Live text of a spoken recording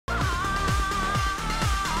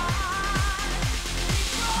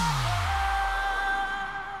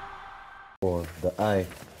or the eye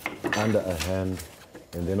under a hand,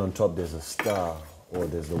 and then on top there's a star or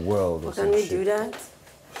there's the world or Can we do that?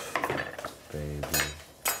 Baby.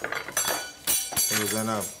 Hey,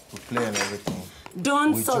 Zainab, we play and everything.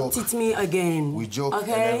 Don't salt it me again. We joke and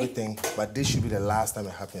everything, but this should be the last time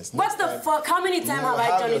it happens. What the fuck? How many times have I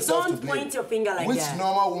done it? Don't point your finger like that. Which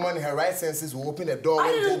normal woman in her right senses will open the door?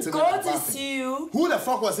 I didn't go to see you. Who the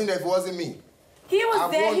fuck was in there if it wasn't me? He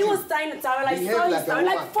was there, he was tying the towel, I saw his towel,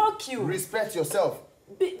 like, fuck you. Respect yourself.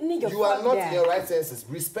 Nigga, you are not in your right senses.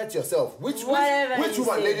 Respect yourself. Which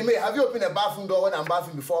woman? Lady May, have you opened a bathroom door when I'm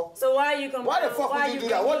bathing before? So why are you complaining? Why the fuck would you do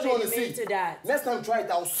that? What do you want to see? Next time try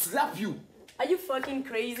it, I'll slap you. Are you fucking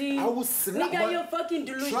crazy? I will slap you. Nigga, you're fucking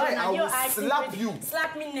delusional. Try, I will slap you.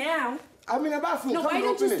 Slap me now. I'm in a bathroom. No, why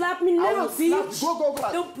don't you slap me now, bitch? Go.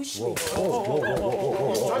 Don't push me. You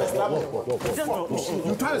try to slap me.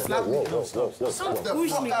 You try to slap me. Don't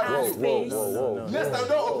push me, ass face. Next time,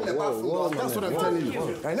 don't open the bathroom door. That's what I'm telling you.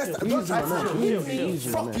 Next time, don't try to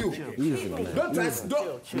fuck you. Don't try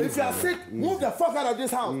to. If you are sick, move the fuck out of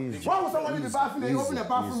this house. Why would somebody in the bathroom and you open the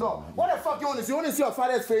bathroom door? What the fuck you want to see? You want to see your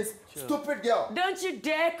father's face? Stupid girl. Don't you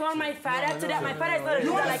dare call my father to that. My father is not a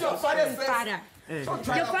loser like your father's father. Your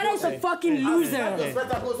father is a fucking loser.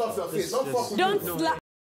 Don't slap.